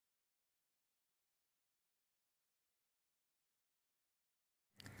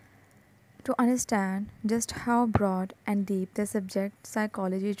To understand just how broad and deep the subject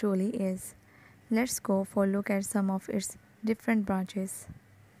psychology truly is, let's go for a look at some of its different branches.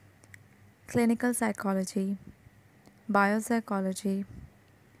 Clinical psychology, biopsychology,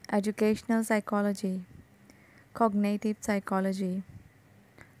 educational psychology, cognitive psychology,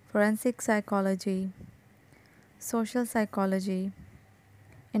 forensic psychology, social psychology,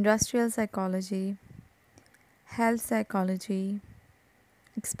 industrial psychology, health psychology,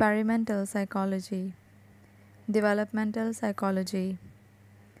 experimental psychology, developmental psychology,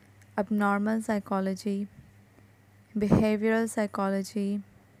 abnormal psychology, behavioral psychology,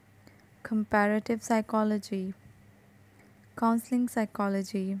 comparative psychology, counseling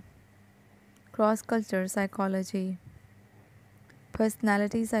psychology, cross culture psychology,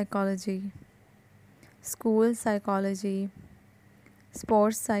 personality psychology, school psychology,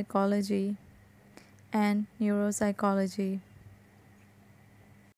 sports psychology, and neuropsychology.